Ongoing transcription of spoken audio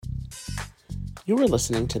You are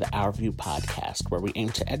listening to the Our View podcast, where we aim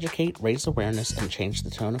to educate, raise awareness, and change the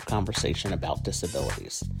tone of conversation about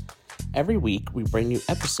disabilities. Every week, we bring you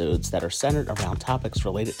episodes that are centered around topics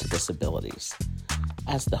related to disabilities.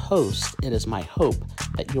 As the host, it is my hope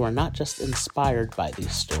that you are not just inspired by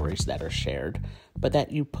these stories that are shared, but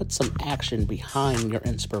that you put some action behind your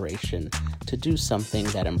inspiration to do something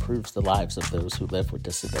that improves the lives of those who live with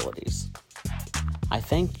disabilities. I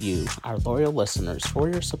thank you, our loyal listeners, for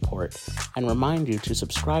your support and remind you to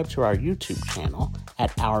subscribe to our YouTube channel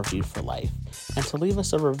at Our View for Life and to leave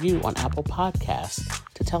us a review on Apple Podcasts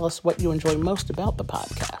to tell us what you enjoy most about the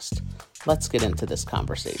podcast. Let's get into this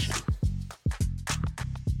conversation.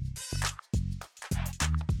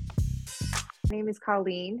 My name is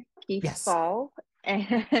Colleen Keefe Yes. Ball,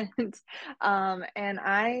 and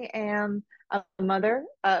I am a mother,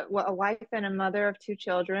 a wife and a mother of two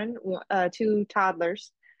children, two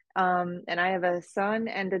toddlers, and I have a son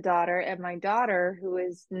and a daughter. And my daughter, who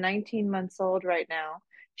is 19 months old right now,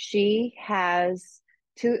 she has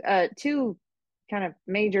two kind of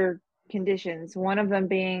major conditions. One of them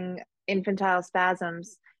being infantile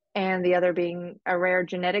spasms, and the other being a rare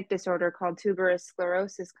genetic disorder called tuberous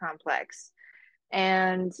sclerosis complex.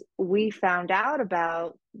 And we found out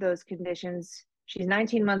about those conditions. She's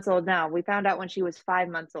 19 months old now. We found out when she was 5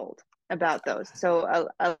 months old about those. So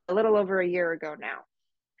a little over a year ago now.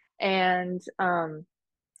 And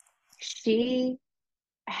she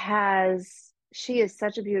she is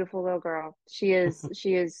such a beautiful little girl. She has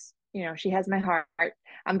my heart.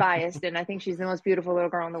 I'm biased, and I think she's the most beautiful little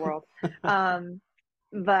girl in the world.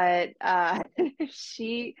 But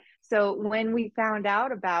so when we found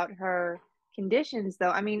out about her conditions, though,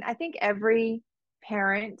 I mean, I think every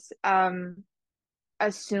parent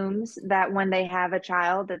assumes that when they have a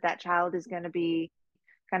child, that child is going to be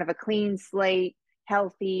kind of a clean slate,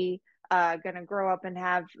 healthy, going to grow up and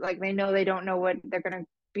have, like, they know they don't know what they're going to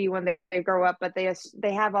be when they grow up, but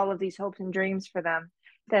they have all of these hopes and dreams for them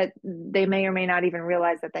that they may or may not even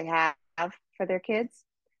realize that they have for their kids.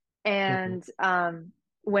 And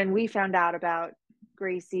when we found out about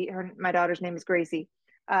Gracie, my daughter's name is Gracie,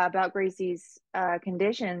 about Gracie's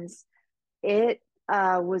conditions, it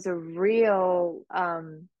was a real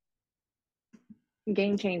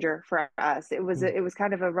game changer for us. It was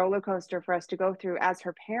kind of a roller coaster for us to go through as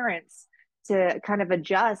her parents, to kind of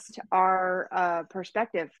adjust our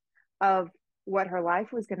perspective of what her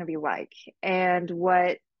life was going to be like and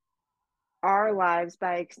what our lives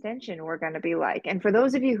by extension were going to be like. And for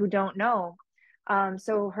those of you who don't know,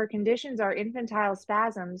 so her conditions are infantile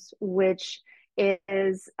spasms, which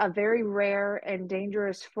is a very rare and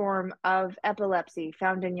dangerous form of epilepsy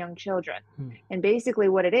found in young children. And basically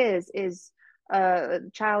what it is a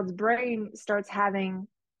child's brain starts having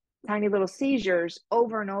tiny little seizures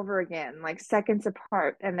over and over again, like seconds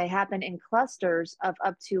apart, and they happen in clusters of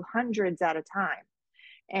up to hundreds at a time.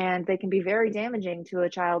 And they can be very damaging to a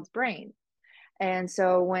child's brain. And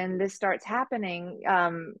so when this starts happening,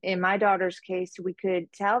 in my daughter's case, we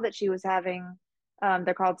could tell that she was having,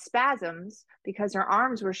 they're called spasms, because her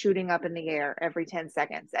arms were shooting up in the air every 10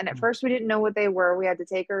 seconds. And at first we didn't know what they were. We had to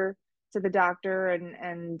take her to the doctor,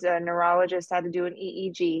 and a neurologist had to do an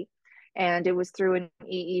EEG. And it was through an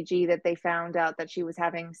EEG that they found out that she was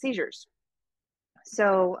having seizures.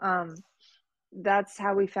 So that's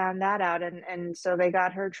how we found that out. And so they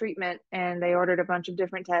got her treatment, and they ordered a bunch of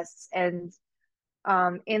different tests. And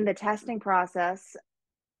in the testing process,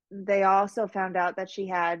 they also found out that she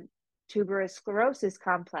had tuberous sclerosis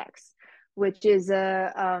complex, which is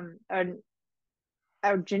a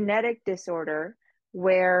genetic disorder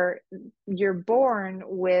where you're born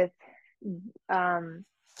with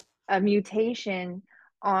a mutation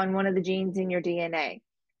on one of the genes in your DNA.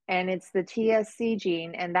 And it's the TSC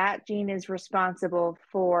gene, and that gene is responsible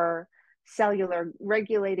for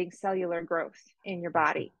regulating cellular growth in your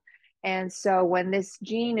body. And so when this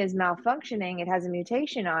gene is malfunctioning, it has a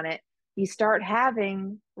mutation on it, you start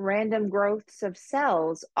having random growths of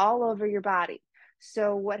cells all over your body.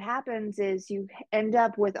 So what happens is you end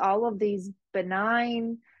up with all of these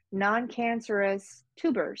benign, non-cancerous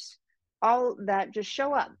tumors, all that just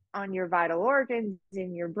show up on your vital organs,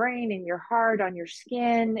 in your brain, in your heart, on your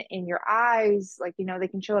skin, in your eyes. Like, they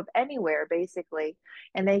can show up anywhere basically.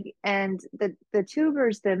 And the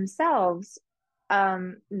tumors themselves,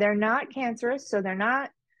 they're not cancerous, so they're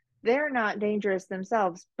not dangerous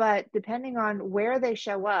themselves, but depending on where they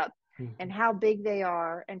show up and how big they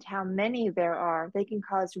are and how many there are, they can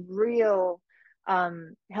cause real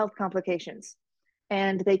health complications.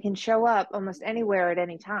 And they can show up almost anywhere at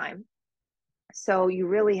any time. So you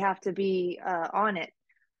really have to be on it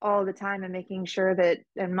all the time, and making sure that,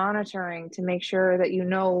 and monitoring to make sure that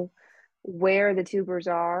where the tubers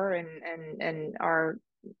are and are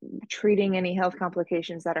treating any health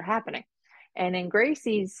complications that are happening. And in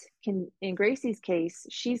Gracie's case,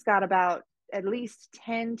 she's got about at least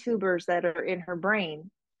 10 tubers that are in her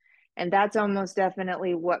brain. And that's almost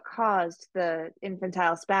definitely what caused the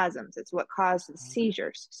infantile spasms. It's what caused the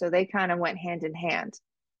seizures. So they kind of went hand in hand.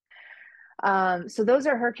 So those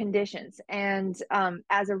are her conditions. And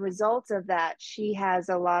as a result of that, she has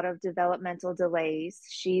a lot of developmental delays.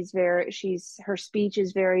 Her speech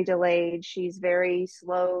is very delayed. She's very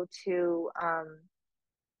slow to,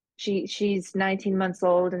 she's 19 months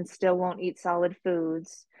old and still won't eat solid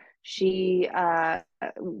foods.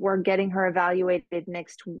 We're getting her evaluated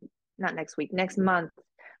not next week, next month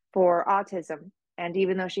for autism. And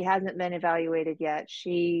even though she hasn't been evaluated yet,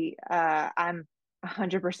 I'm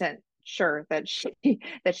 100% sure that she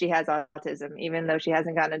has autism, even though she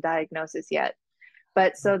hasn't gotten a diagnosis yet.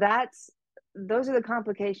 But so those are the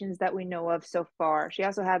complications that we know of so far. She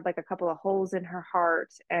also had like a couple of holes in her heart,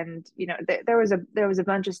 and there was a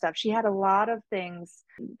bunch of stuff. She had a lot of things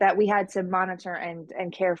that we had to monitor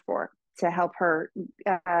and care for to help her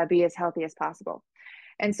be as healthy as possible.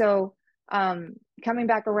 And so, coming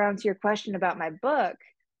back around to your question about my book,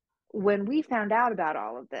 when we found out about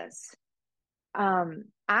all of this,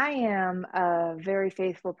 I am a very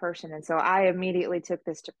faithful person. And so I immediately took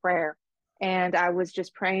this to prayer. And I was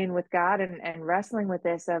just praying with God and wrestling with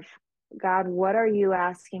this of, God, what are you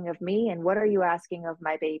asking of me? And what are you asking of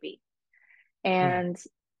my baby? And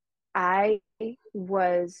I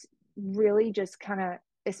was really just kind of,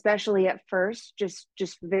 especially at first, just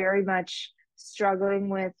very much struggling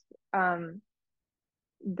with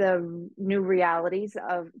the new realities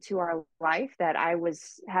to our life that I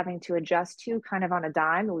was having to adjust to kind of on a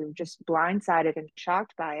dime. We were just blindsided and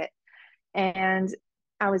shocked by it. And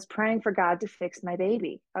I was praying for God to fix my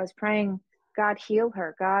baby. I was praying, God, heal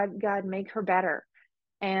her. God, make her better.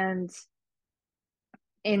 And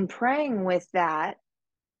in praying with that,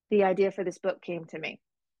 the idea for this book came to me.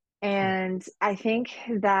 And I think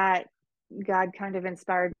that God kind of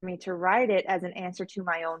inspired me to write it as an answer to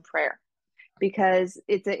my own prayer, because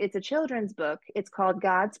it's a children's book. It's called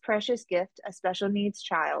God's Precious Gift, a Special Needs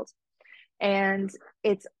Child. And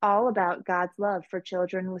it's all about God's love for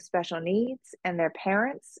children with special needs and their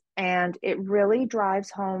parents. And it really drives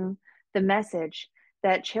home the message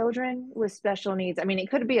that children with special needs, I mean, it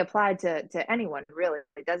could be applied to anyone, really.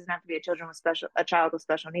 It doesn't have to be a child with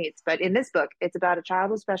special needs. But in this book, it's about a child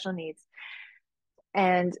with special needs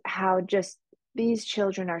and how just these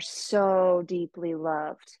children are so deeply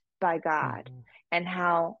loved by God, and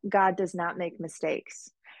how God does not make mistakes.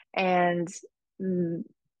 And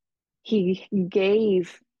he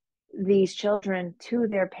gave these children to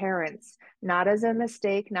their parents, not as a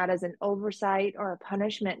mistake, not as an oversight or a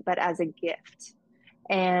punishment, but as a gift,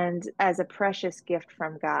 and as a precious gift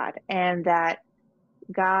from God. And that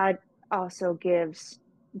God also gives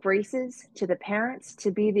graces to the parents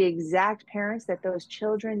to be the exact parents that those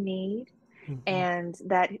children need. And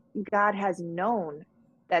that God has known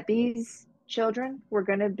that these children were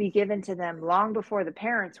going to be given to them long before the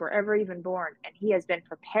parents were ever even born. And he has been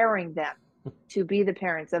preparing them to be the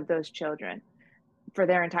parents of those children for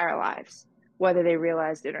their entire lives, whether they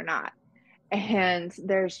realized it or not. And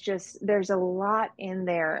there's a lot in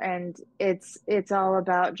there. And it's all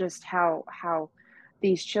about just how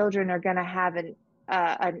these children are going to have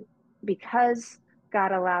because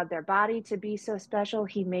God allowed their body to be so special,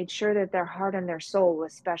 he made sure that their heart and their soul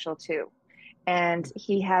was special too. And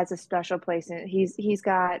he has a special place in it. He's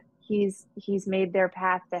made their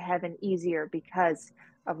path to heaven easier because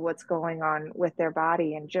of what's going on with their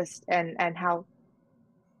body, and how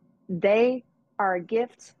they are a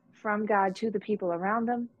gift from God to the people around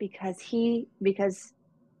them, because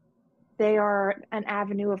they are an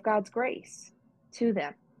avenue of God's grace to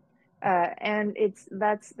them. And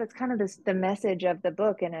that's kind of the message of the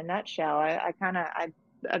book in a nutshell. I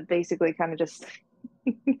basically kind of just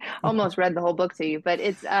almost read the whole book to you, but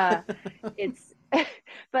it's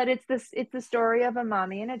but it's the story of a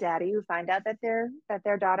mommy and a daddy who find out that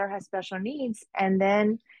their daughter has special needs, and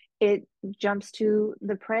then it jumps to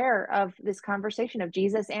the prayer of this conversation of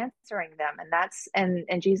Jesus answering them,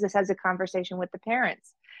 and Jesus has a conversation with the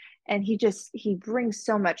parents, and he brings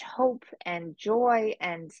so much hope and joy,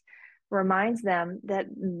 and reminds them that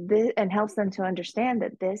and helps them to understand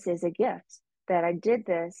that this is a gift, that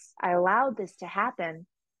I allowed this to happen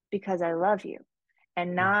because I love you,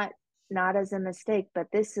 and not as a mistake, but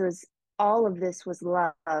all of this was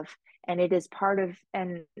love, and it is part of,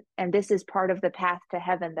 and this is part of the path to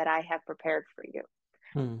heaven that I have prepared for you.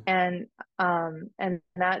 And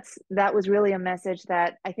that was really a message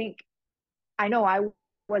that I know I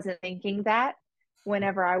wasn't thinking that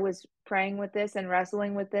whenever I was praying with this and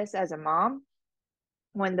wrestling with this as a mom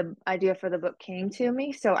when the idea for the book came to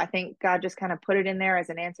me. So I think God just kind of put it in there as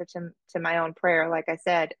an answer to my own prayer, like I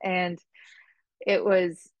said. And it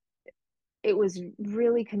was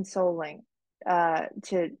really consoling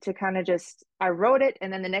to kind of just, I wrote it,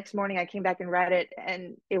 and then the next morning I came back and read it,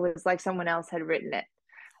 and it was like someone else had written it.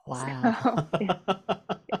 Wow. So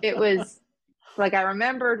it was like I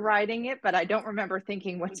remembered writing it, but I don't remember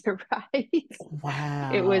thinking what to write.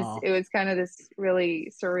 Wow. It was kind of this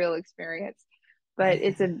really surreal experience. But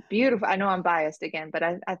it's a Yeah. beautiful, I know I'm biased again, but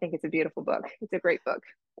I think it's a beautiful book. It's a great book.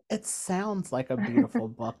 It sounds like a beautiful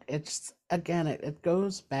book. It's again, it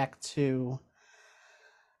goes back to,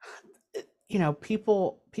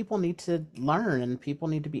 people need to learn and people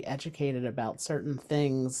need to be educated about certain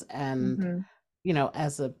things. And Mm-hmm.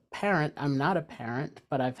 as a parent, I'm not a parent,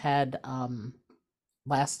 but I've had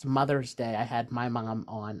last Mother's Day, I had my mom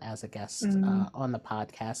on as a guest Mm. on the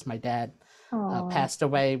podcast. My dad Oh, passed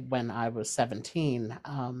away when I was 17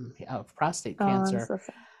 of prostate oh, I'm cancer. so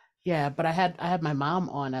sad. Yeah, but I had my mom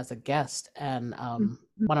on as a guest, and Mhm.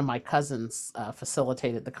 one of my cousins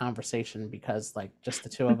facilitated the conversation because, like, just the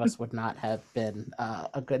two of us would not have been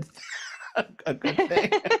a good a good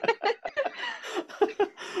thing.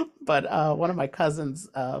 But one of my cousins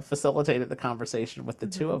facilitated the conversation with the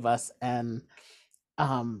two Mhm. of us, and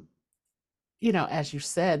um, as you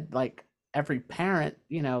said, like every parent,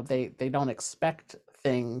 they don't expect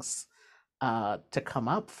things to come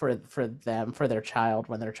up for them, for their child,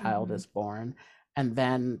 when their child Mhm. is born. And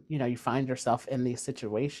then you find yourself in these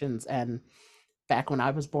situations. And back when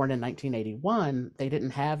I was born in 1981, they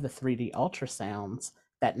didn't have the 3D ultrasounds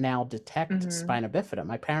that now detect Mhm. spina bifida.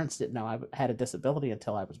 My parents didn't know I had a disability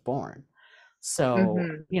until I was born. So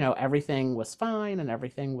Mhm. everything was fine and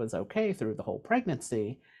everything was okay through the whole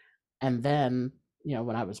pregnancy. And then,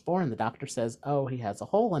 when I was born, the doctor says, "Oh, he has a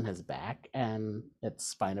hole in his back and it's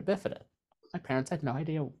spina bifida." My parents had no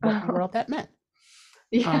idea what in the Oh, world that meant.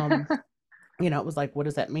 yeah. Um, it was like, what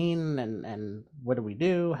does that mean? And what do we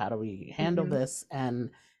do? How do we handle Mhm. this?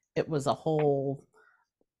 And it was a whole,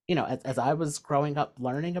 as I was growing up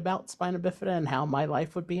learning about spina bifida and how my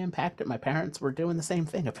life would be impacted, my parents were doing the same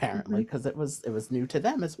thing apparently Mhm. because it was new to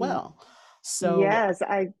them as Y- well. So, Yes,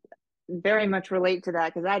 I very much relate to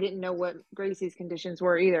that because I didn't know what Gracie's conditions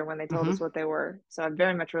were either when they told us mhm. what they were. So I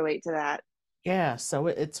very much relate to that. Yeah, so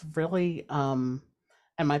it's really and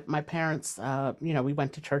my parents we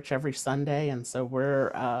went to church every Sunday, and so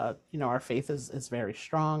we're our faith is very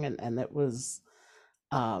strong, and it was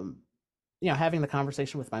um having the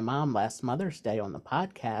conversation with my mom last Mother's Day on the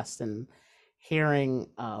podcast, and hearing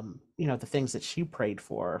the things that she prayed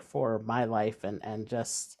for my life, and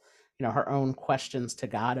just her own questions to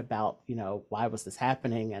God about why was this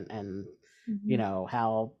happening, and Mhm.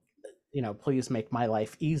 how please make my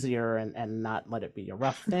life easier, and not let it be a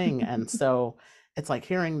rough thing. And so it's like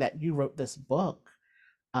hearing that you wrote this book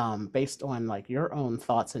based on like your own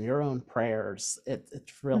thoughts and your own prayers.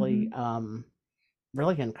 It's really Mhm.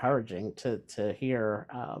 really encouraging to hear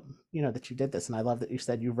that you did this. And I love that you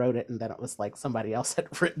said you wrote it and then it was like somebody else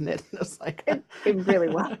had written it. And it's like It really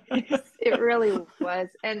was. It really was.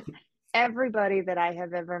 And everybody that I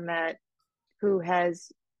have ever met who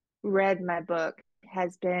has read my book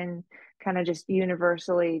has been kind of just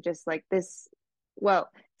universally just like this. Well,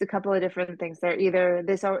 it's a couple of different things. They're either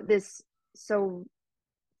this or this so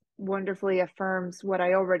wonderfully affirms what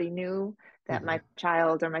I already knew, that Mhm, my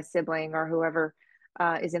child or my sibling or whoever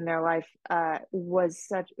is in their life was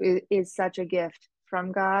such is such a gift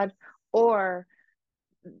from God, or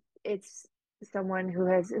it's someone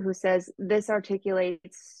who says this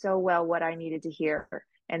articulates so well what I needed to hear,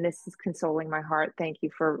 and this is consoling my heart. Thank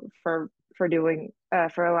you for doing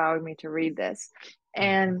for allowing me to read this. mhm,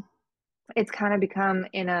 And it's kind of become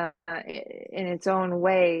in its own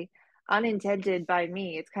way, unintended by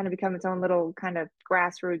me, it's kind of become its own little kind of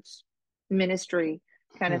grassroots ministry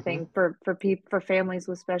kind of mhm, thing for people, for families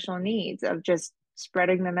with special needs, of just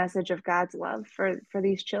spreading the message of God's love for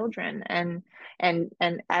these children and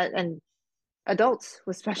adults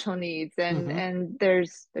with special needs, mhm, and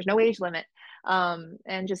there's no age limit,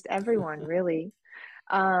 and just everyone really,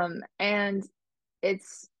 and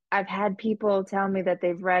it's I've had people tell me that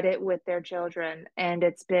they've read it with their children, and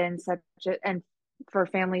it's been such a, and for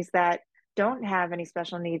families that don't have any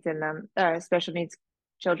special needs in them, special needs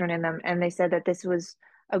children in them, and they said that this was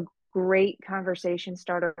a great conversation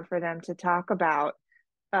starter for them to talk about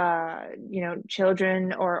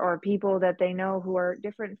children or people that they know who are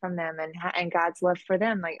different from them, and God's love for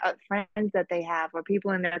them, like friends that they have or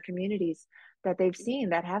people in their communities that they've seen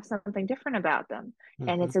that have something different about them.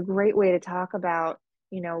 And mhm. it's a great way to talk about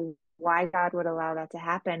why God would allow that to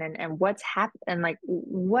happen, and what's happened, and like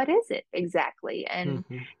what is it exactly, Hmm.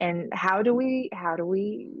 and how do we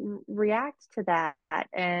react to that.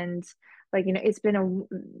 And like, it's been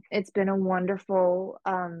a wonderful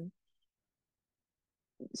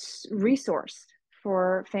resource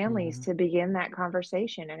for families Hmm. to begin that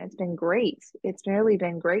conversation, and it's been great. It's really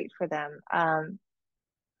been great for them.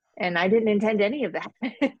 And I didn't intend any of that.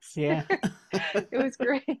 Yeah. It was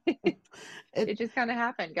great. It It just kind of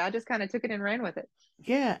happened. God just kind of took it and ran with it.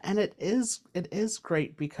 Yeah, and it is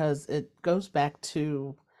great because it goes back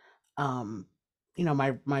to um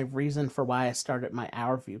my reason for why I started my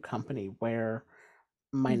Our View company, where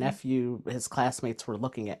my Hmm. nephew, his classmates were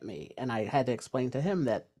looking at me, and I had to explain to him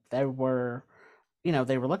that they were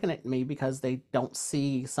looking at me because they don't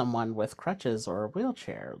see someone with crutches or a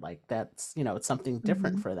wheelchair. Like, it's something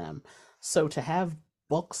different Hmm. for them. So to have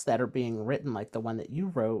books that are being written like the one that you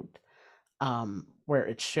wrote, where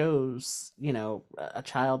it shows, a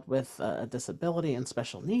child with a disability and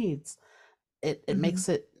special needs, it Hmm. makes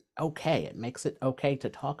it okay. It makes it okay to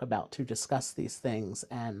talk about, to discuss these things.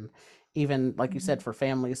 And even, like you said, Hmm. for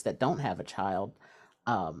families that don't have a child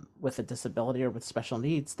with a disability or with special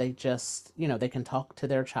needs, they just, they can talk to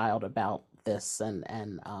their child about this, and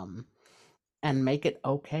make it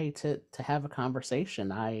okay to have a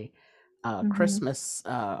conversation. Hmm. Christmas,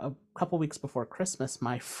 a couple weeks before Christmas,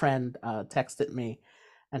 my friend texted me,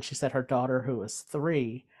 and she said her daughter, who was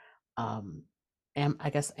 3, um, I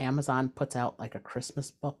guess Amazon puts out like a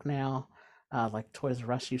Christmas book now, like Toys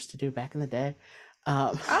R Us used to do back in the day.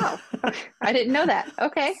 Um, Oh, I didn't know that.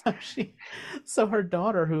 Okay. so she, so her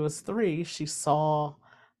daughter, who was 3, she saw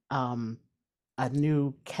um, a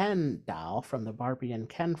new Ken doll from the Barbie and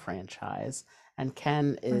Ken franchise, and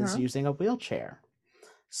Ken is Uh-huh. using a wheelchair.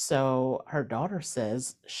 So her daughter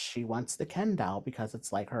says she wants the Ken doll because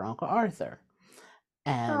it's like her Uncle Arthur,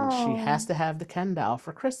 and she has Oh. to have the Ken doll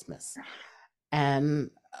for Christmas.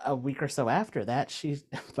 And a week or so after that,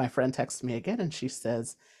 my friend texts me again, and she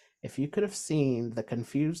says, "If you could have seen the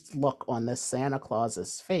confused look on this Santa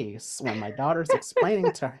Claus's face when my daughter's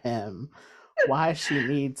explaining to him why she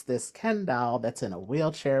needs this Ken doll that's in a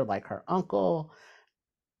wheelchair like her uncle."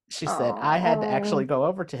 She said, "I had to actually Oh. go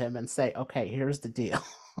over to him and say, okay, here's the deal.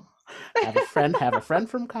 Have a friend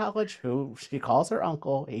from college who she calls her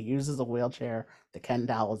uncle. He uses a wheelchair. The Ken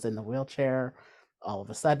doll is in the wheelchair. All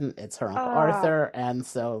of a sudden, it's her Uncle Oh, Arthur, and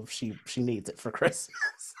so she needs it for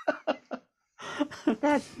Christmas."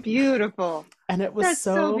 that's beautiful. and it was That's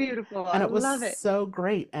so so beautiful. and I it was love it. so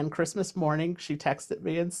great. And Christmas morning, she texted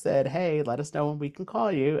me and said, "Hey, let us know when we can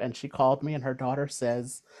call you." And she called me, and her daughter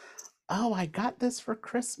says, "Oh, I got this for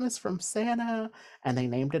Christmas from Santa." And they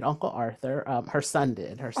named it Uncle Arthur. Her son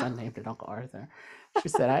did. Her son named it Uncle Arthur. She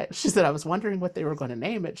said, "I was wondering what they were going to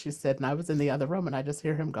name it." She said, "And I was in the other room, and I just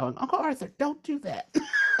hear him going, 'Uncle Arthur, don't do that.'"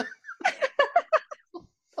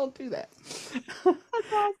 "Don't do that."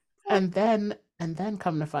 That's awesome. And then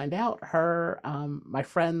come to find out, my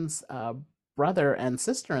friend's brother and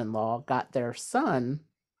sister-in-law got their son,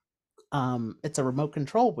 it's a remote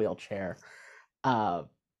control wheelchair, uh,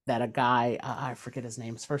 that a guy, I forget his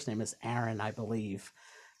name. His first name is Aaron, I believe,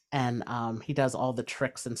 and he does all the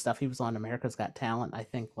tricks and stuff. He was on America's Got Talent, I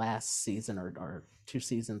think, last season or 2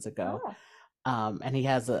 seasons ago. Oh. And he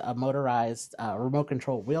has a motorized remote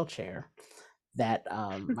control wheelchair that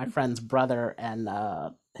my friend's brother and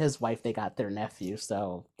his wife, they got their nephew,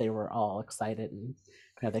 so they were all excited, and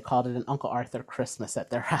they called it an Uncle Arthur Christmas at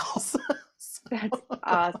their house. That's so,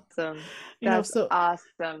 awesome. you know, That's so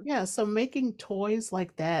awesome. yeah, so making toys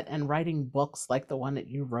like that and writing books like the one that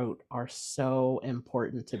you wrote are so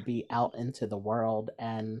important to be out into the world,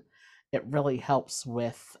 and it really helps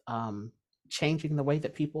with changing the way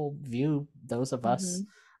that people view those of us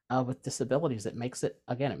Hmm. with disabilities. It makes it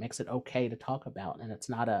okay to talk about, and it's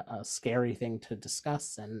not a scary thing to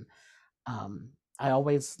discuss. And I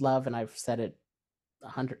always love, and I've said it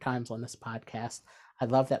 100 times on this podcast, I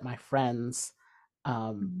love that my friends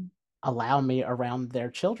um, Hmm. allow me around their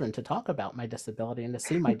children to talk about my disability and to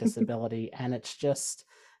see my disability. And it's just,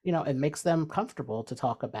 it makes them comfortable to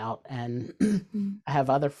talk about. And I have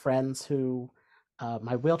other friends who,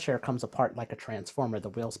 my wheelchair comes apart like a transformer. The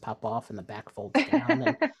wheels pop off and the back folds down.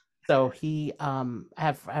 And so I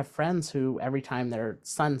have friends who, every time their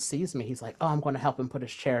son sees me, he's like, "Oh, I'm going to help him put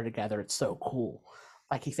his chair together. It's so cool."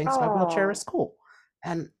 Like, he thinks my wheelchair is Oh. cool.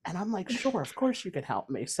 And I'm like, "Sure, of course you can help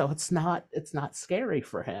me." So it's not scary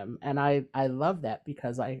for him. And I love that,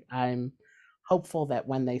 because I'm hopeful that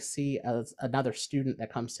when they see another student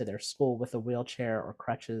that comes to their school with a wheelchair or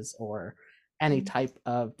crutches or any type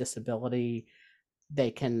of disability, they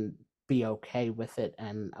can be okay with it,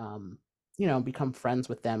 and become friends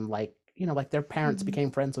with them, like, like their parents Mhm.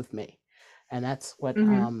 became friends with me. And that's what,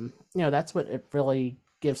 Mhm. that's what it really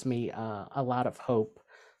gives me a lot of hope.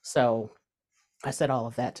 So I said all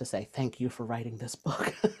of that to say thank you for writing this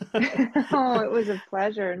book. Oh, it was a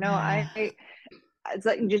pleasure. No, Yeah. it's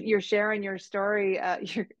like you're sharing your story,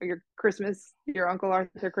 your Christmas, your Uncle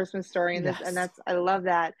Arthur Christmas story, and Yes. that's I love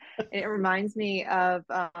that. And it reminds me of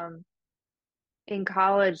in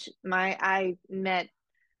college, I met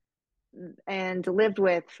and lived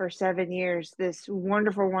with for 7 years this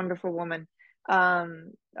wonderful, wonderful woman.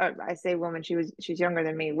 I say woman, she's younger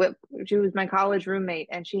than me. She was my college roommate,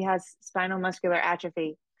 and she has spinal muscular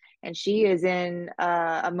atrophy, and she is in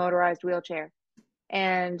a motorized wheelchair,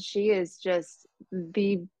 and she is just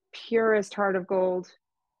the purest heart of gold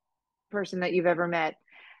person that you've ever met.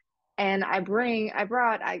 And I've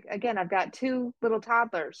got two little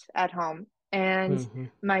toddlers at home, and Hmm.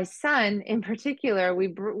 my son in particular, we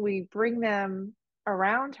bring them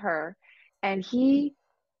around her, and he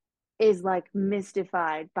is like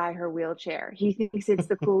mystified by her wheelchair. He thinks it's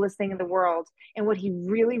the coolest thing in the world, and what he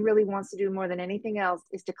really, really wants to do more than anything else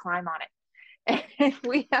is to climb on it. And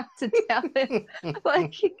we have to tell him,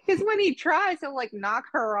 like, because when he tries, he'll like knock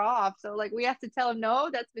her off. So like we have to tell him, no,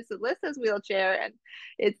 that's Miss Alyssa's wheelchair, and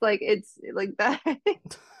it's like that.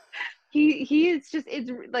 He is just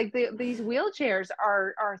it's like these wheelchairs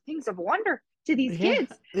are things of wonder to these Yeah.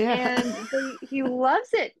 kids, Yeah. and he loves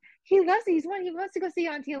it. He loves it. He wants to go see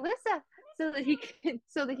Auntie Alyssa so that he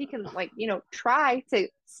can like try to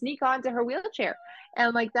sneak onto her wheelchair,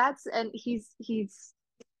 and like that's and he's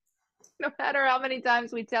no matter how many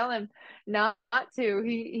times we tell him not to,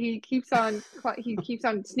 he keeps on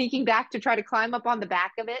sneaking back to try to climb up on the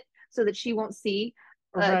back of it so that she won't see,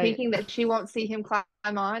 Right. thinking that she won't see him climb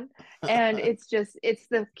on. And it's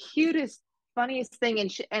the cutest, funniest thing.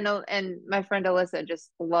 And my friend Alyssa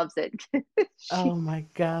just loves it. Oh she my she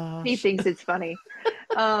gosh. thinks it's funny.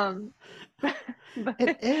 Um, but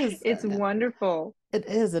It is. it's wonderful. It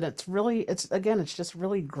is, and it's really, it's again, it's just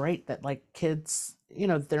really great that like kids,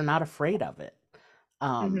 they're not afraid of it.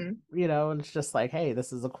 Hmm. And it's just like, hey,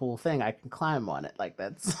 this is a cool thing. I can climb on it. Like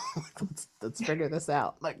that's let's figure this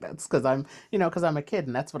out. Like that's because I'm a kid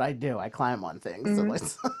and that's what I do. I climb on things. So Hmm.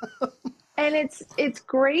 let's And it's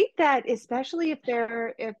great that especially if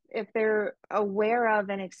they're aware of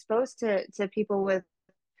and exposed to people with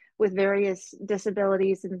various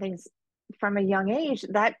disabilities and things from a young age,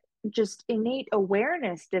 that just innate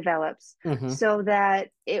awareness develops, hmm. so that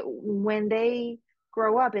it when they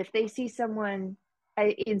grow up, if they see someone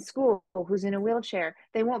in school who's in a wheelchair,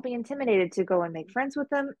 they won't be intimidated to go and make friends with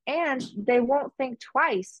them, and they won't think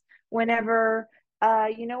twice whenever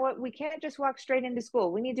you know what, we can't just walk straight into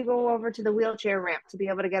school. We need to go over to the wheelchair ramp to be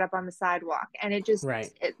able to get up on the sidewalk. And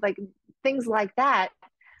Right. like things like that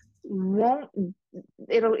won't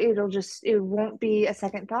it won't be a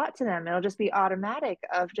second thought to them. It'll just be automatic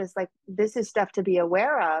of just like, this is stuff to be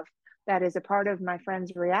aware of, that is a part of my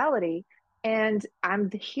friend's reality, and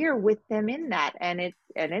I'm here with them in that, and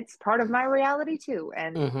it's part of my reality too,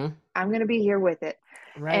 and hmm. I'm going to be here with it.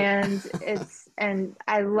 Right. And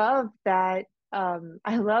I love that.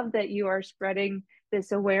 I love that you are spreading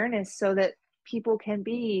this awareness so that people can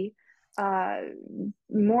be uh,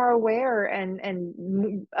 more aware, and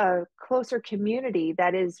a closer community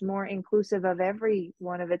that is more inclusive of every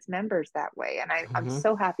one of its members that way. And I'm hmm.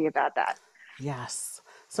 so happy about that. Yes.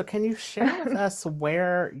 So can you share with us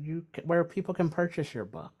where people can purchase your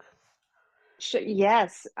book?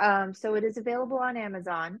 Yes. So it is available on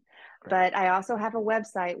Amazon, Great. but I also have a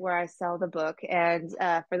website where I sell the book. And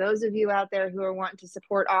for those of you out there who are wanting to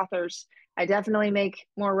support authors, I definitely make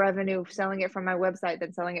more revenue selling it from my website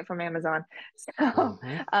than selling it from Amazon. So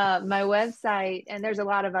Hmm. my website, and there's a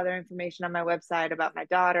lot of other information on my website about my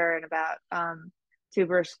daughter and about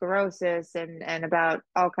tuberous sclerosis and about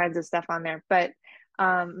all kinds of stuff on there. But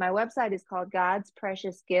my website is called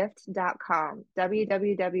godspreciousgift.com,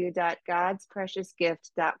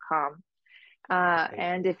 www.godspreciousgift.com. Great.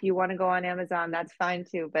 And if you want to go on Amazon, that's fine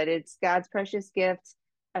too. But it's God's Precious Gift,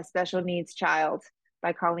 A Special Needs Child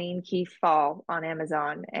by Colleen Keefe Fall on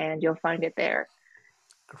Amazon, and you'll find it there.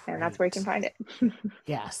 And that's where you can Great. find it.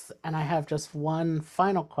 Yes, and I have just one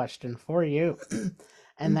final question for you.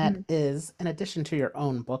 And that Mhm. is, in addition to your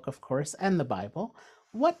own book, of course, and the Bible,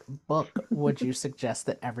 what book would you suggest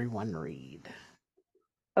that everyone read?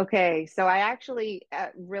 Okay, so I actually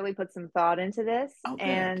really put some thought into this, Oh, good.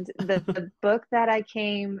 and the book that I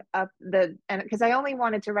came up the and because I only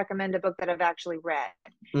wanted to recommend a book that I've actually read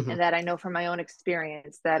Hmm. and that I know from my own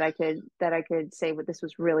experience that I could say what this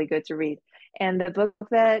was really good to read. And the book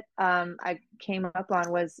that I came up on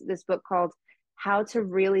was this book called How to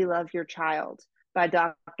Really Love Your Child by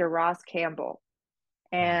Dr. Ross Campbell.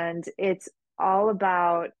 And it's all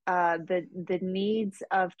about the needs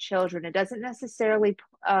of children. It doesn't necessarily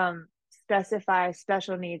specify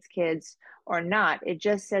special needs kids or not. It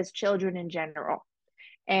just says children in general.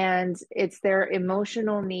 And it's their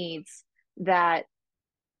emotional needs that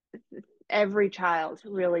every child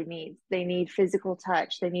really needs. They need physical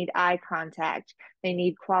touch, they need eye contact, they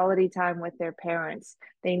need quality time with their parents.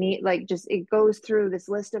 They need, like, just, it goes through this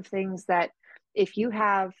list of things that if you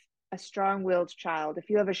have a strong-willed child, if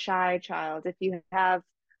you have a shy child, if you have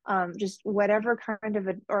just whatever kind of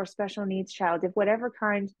or special needs child, if whatever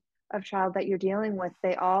kind of child that you're dealing with,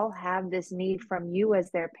 they all have this need from you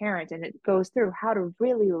as their parent. And it goes through how to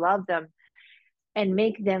really love them and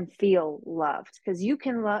make them feel loved, because you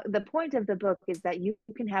can love, the point of the book is that you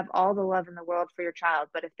can have all the love in the world for your child,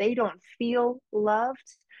 but if they don't feel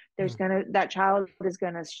loved, that child is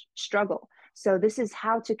gonna struggle. So this is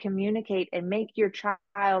how to communicate and make your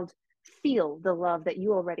child feel the love that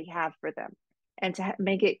you already have for them, and to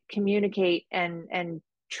make it communicate and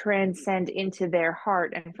transcend into their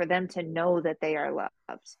heart, and for them to know that they are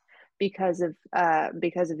loved because of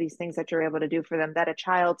these things that you're able to do for them, that a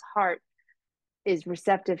child's heart is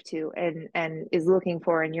receptive to and is looking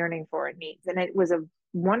for and yearning for and needs. And it was a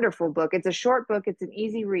wonderful book. It's a short book, it's an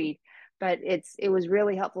easy read, but it was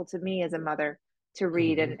really helpful to me as a mother to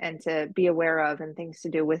read and to be aware of, and things to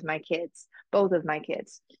do with my kids, both of my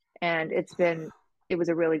kids. And it was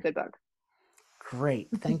a really good book. Great.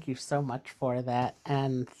 Thank you so much for that.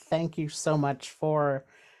 And thank you so much for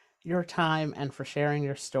your time and for sharing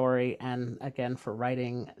your story. And again, for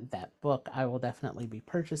writing that book. I will definitely be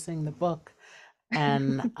purchasing the book.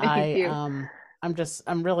 And I'm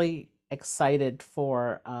really excited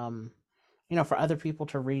for, for other people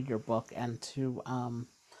to read your book, and to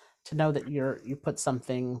know that you put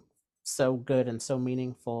something so good and so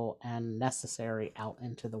meaningful and necessary out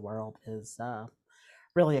into the world is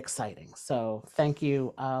really exciting. So thank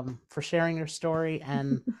you for sharing your story,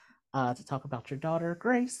 and to talk about your daughter,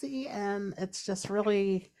 Gracie. And it's just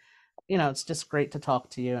really, it's just great to talk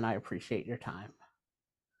to you, and I appreciate your time.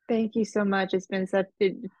 Thank you so much. It's been such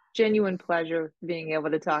a genuine pleasure being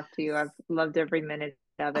able to talk to you. I've loved every minute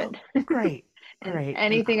of it. Oh, great. And Great.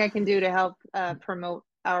 anything I can do to help promote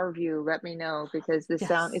Our View, let me know, because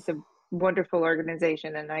it's a wonderful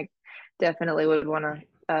organization, and I definitely would want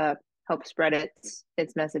to help spread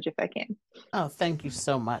its message if I can. Oh, thank you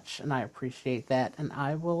so much, and I appreciate that, and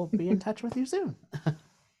I will be in touch with you soon.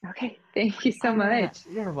 Okay, thank you so much. Right.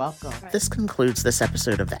 You're welcome. This concludes this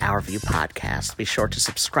episode of the Our View podcast. Be sure to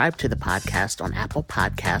subscribe to the podcast on Apple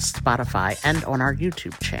Podcasts, Spotify, and on our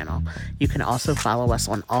YouTube channel. You can also follow us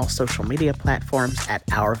on all social media platforms at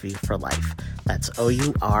Our View for Life. That's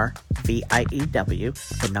OURVIEW,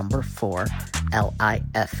 the number 4,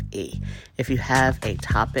 LIFE. If you have a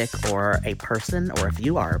topic or a person, or if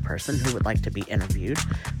you are a person who would like to be interviewed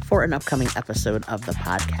for an upcoming episode of the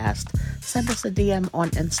podcast, send us a DM on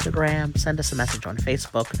Instagram, send us a message on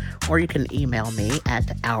Facebook, or you can email me at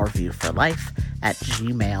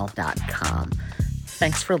ourviewforlife@gmail.com.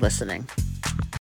 Thanks for listening.